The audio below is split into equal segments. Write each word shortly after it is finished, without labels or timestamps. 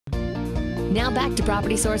Now back to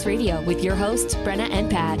Property Source Radio with your hosts, Brenna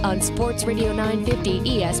and Pat, on Sports Radio 950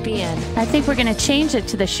 ESPN. I think we're going to change it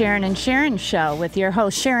to the Sharon and Sharon show with your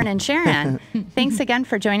host, Sharon and Sharon. Thanks again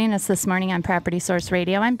for joining us this morning on Property Source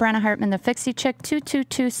Radio. I'm Brenna Hartman, the Fixie Chick.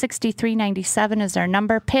 222-6397 is our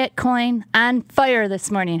number. Pitcoin on fire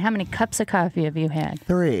this morning. How many cups of coffee have you had?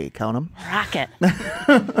 3, count them. Rocket.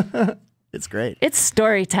 It's great. It's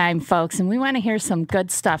story time, folks, and we want to hear some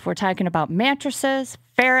good stuff. We're talking about mattresses,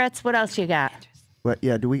 ferrets. What else you got? But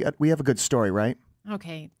yeah, we have a good story, right?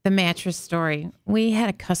 Okay, the mattress story. We had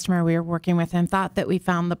a customer we were working with and thought that we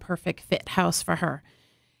found the perfect fit house for her.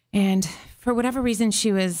 And for whatever reason,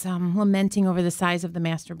 she was lamenting over the size of the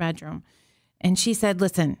master bedroom. And she said,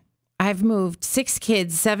 listen, I've moved 6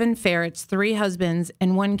 kids, 7 ferrets, 3 husbands,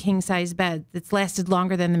 and 1 king-size bed that's lasted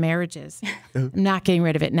longer than the marriages. I'm not getting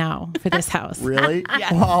rid of it now for this house. Really?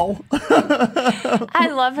 Yes. Wow. I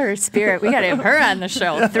love her spirit. We got to have her on the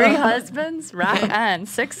show. 3 husbands, rock on,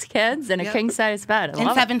 6 kids, and a king-size bed.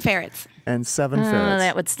 And 7 ferrets. And 7 ferrets.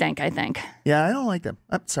 That would stink, I think. Yeah, I don't like them.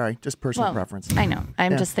 I'm sorry, just personal preference. I know.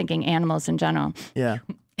 I'm just thinking animals in general. Yeah,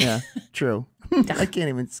 true. I can't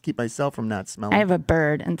even keep myself from not smelling. I have a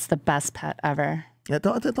bird, and it's the best pet ever. Yeah,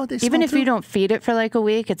 don't they smell Even if too? you don't feed it for like a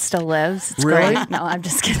week, it still lives. It's Really? great. No, I'm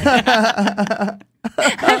just kidding. I'm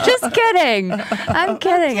just kidding. I'm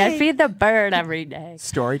kidding. I feed the bird every day.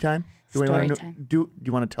 Story time? Story time. Do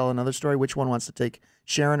you want to tell another story? Which one wants to take,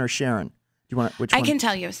 Sharon or Sharon? Do you want which one? I can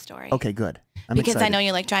tell you a story. Okay, good. I'm because excited. I know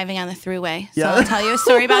you like driving on the thruway. So Yeah. I'll tell you a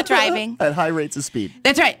story about driving. At high rates of speed.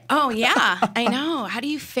 That's right. Oh, yeah. I know. How do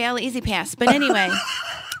you fail Easy Pass? But anyway,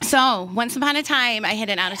 so once upon a time, I had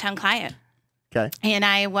an out-of-town client. Okay. And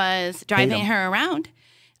I was driving her around,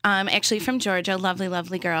 actually from Georgia, lovely,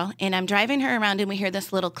 lovely girl. And I'm driving her around, and we hear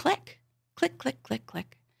this little click, click, click, click,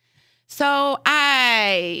 click. So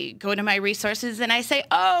I go to my resources, and I say,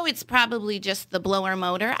 oh, it's probably just the blower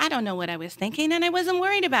motor. I don't know what I was thinking, and I wasn't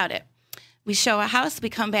worried about it. We show a house, we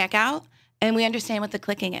come back out, and we understand what the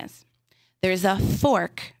clicking is. There's a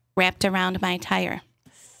fork wrapped around my tire.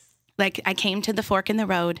 Like, I came to the fork in the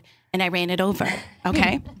road, and I ran it over,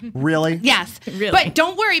 okay? Really? Yes. Really? But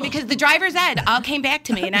don't worry, because the driver's ed all came back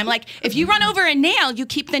to me, and I'm like, if you run over a nail, you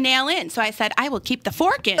keep the nail in. So I said, I will keep the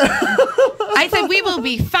fork in. I said, we will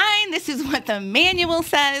be fine. This is what the manual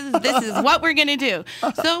says. This is what we're going to do.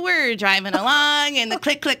 So we're driving along, and the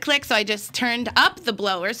click, click, click. So I just turned up the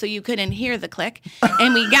blower so you couldn't hear the click.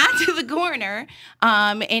 And we got to the corner,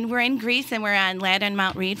 and we're in Greece, and we're on Ladd and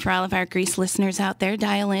Mount Reed. For all of our Greece listeners out there,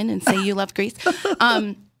 dial in and say you love Greece.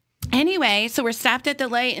 Anyway, so we're stopped at the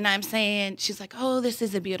light, and I'm saying, she's like, oh, this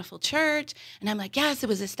is a beautiful church. And I'm like, yes, it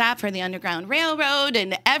was a stop for the Underground Railroad,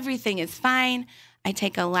 and everything is fine. I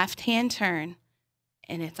take a left-hand turn,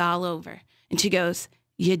 and it's all over. And she goes,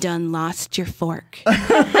 you done lost your fork.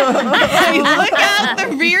 I look out the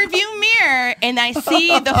rearview mirror, and I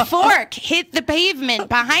see the fork hit the pavement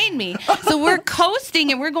behind me. So we're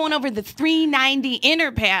coasting, and we're going over the 390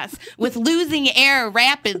 Interpass with losing air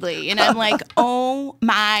rapidly. And I'm like, oh,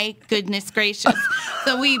 my goodness gracious.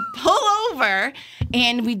 So we pull over,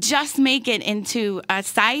 and we just make it into a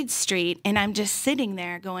side street, and I'm just sitting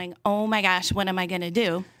there going, oh, my gosh, what am I going to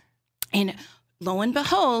do? And lo and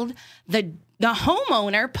behold, the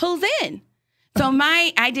homeowner pulls in. So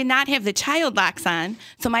I did not have the child locks on.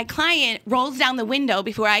 So my client rolls down the window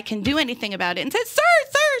before I can do anything about it and says, sir,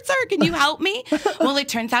 can you help me? Well, it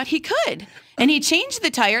turns out he could. And he changed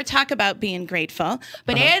the tire. Talk about being grateful.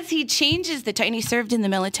 But as he changes the tire, and he served in the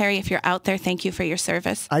military. If you're out there, thank you for your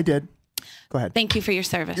service. I did. Go ahead. Thank you for your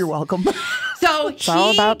service. You're welcome. So he gets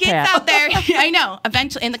out there. I know.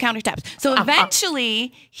 Eventually, in the countertops. So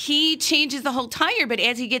eventually, he changes the whole tire. But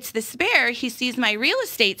as he gets the spare, he sees my real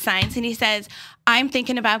estate signs, and he says, I'm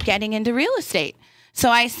thinking about getting into real estate. So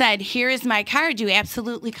I said, here is my card. You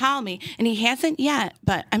absolutely call me. And he hasn't yet,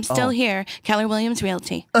 but I'm still here. Keller Williams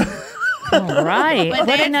Realty. All right. But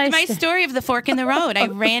that's my story of the fork in the road. I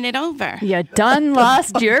ran it over. You done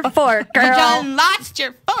lost your fork, girl. You done lost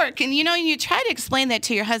your fork. And, you try to explain that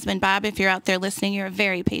to your husband, Bob, if you're out there listening. You're a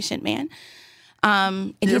very patient man.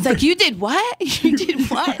 And he's like, you did what? You did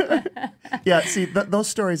what? Yeah, see, those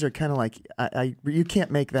stories are kind of like, you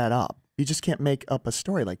can't make that up. You just can't make up a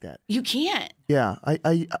story like that. You can't. Yeah,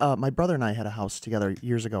 my brother and I had a house together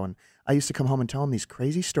years ago, and I used to come home and tell him these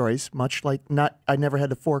crazy stories, much like I never had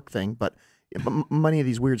the fork thing, but many of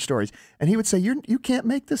these weird stories. And he would say, you can't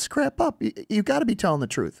make this crap up. You got to be telling the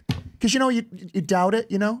truth. Because, you doubt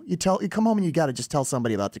it, you come home and you got to just tell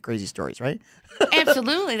somebody about the crazy stories, right?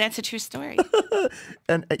 Absolutely. That's a true story.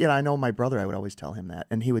 And, I know my brother, I would always tell him that.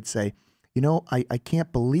 And he would say, I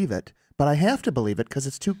can't believe it, but I have to believe it because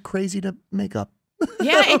it's too crazy to make up.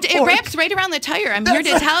 Yeah, it wraps right around the tire. I'm here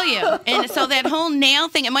to tell you. And so that whole nail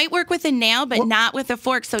thing, it might work with a nail, but not with a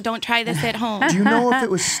fork. So don't try this at home. Do you know if it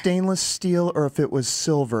was stainless steel or if it was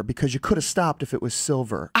silver? Because you could have stopped if it was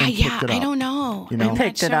silver. And picked it up. I don't know. You know? I'm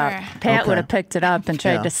Picked not it up. sure. Pat Okay. would have picked it up and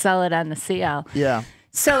tried Yeah. to sell it on the CL. Yeah.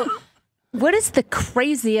 So, what is the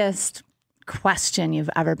craziest question you've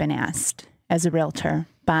ever been asked as a realtor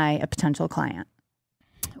by a potential client?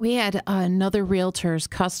 We had another realtor's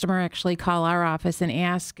customer actually call our office and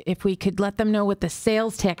ask if we could let them know what the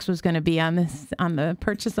sales tax was going to be on the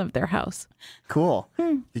purchase of their house. Cool.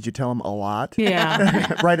 Did you tell them a lot?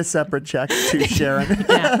 Yeah, Write a separate check to Sharon.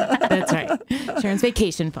 yeah, that's right. Sharon's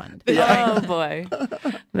vacation fund. Oh, boy.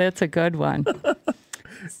 That's a good one.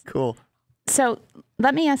 Cool. So,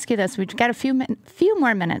 let me ask you this. We've got a few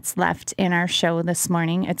more minutes left in our show this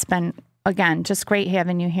morning. It's been, again, just great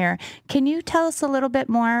having you here. Can you tell us a little bit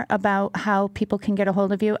more about how people can get a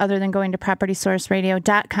hold of you other than going to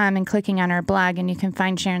PropertySourceRadio.com and clicking on our blog, and you can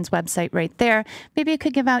find Sharon's website right there. Maybe you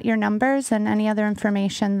could give out your numbers and any other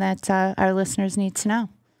information that our listeners need to know.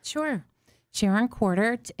 Sure. Sharon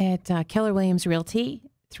Quarter at Keller Williams Realty,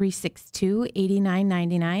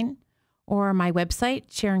 362-8999, or my website,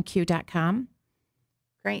 SharonQ.com.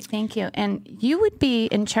 Great, thank you. And you would be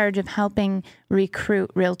in charge of helping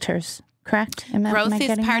recruit realtors, correct? Growth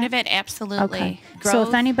is part of it, absolutely. Okay. Growth. So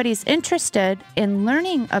if anybody's interested in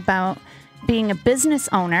learning about being a business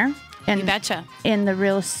owner You betcha. in the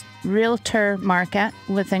realtor market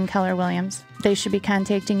within Keller Williams, they should be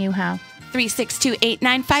contacting you how?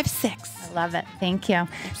 362-8956. I love it. Thank you.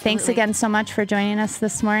 Thanks again so much for joining us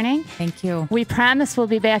this morning. Thank you. We promise we'll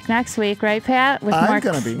be back next week, right, Pat? With I'm more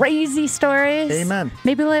gonna be. crazy stories. Amen.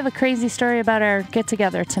 Maybe we'll have a crazy story about our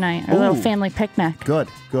get-together tonight, our little Ooh. family picnic. Good.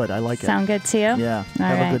 I like it. Sound good to you? Yeah. All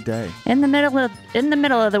Have right. a good day. In the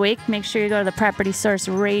middle of the week, make sure you go to the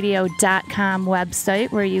PropertySourceRadio.com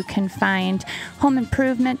website where you can find home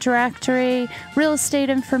improvement directory, real estate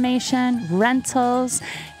information, rentals,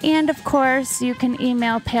 and of course, you can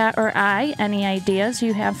email Pat or I any ideas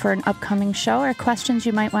you have for an upcoming show or questions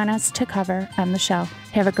you might want us to cover on the show.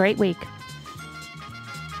 Have a great week.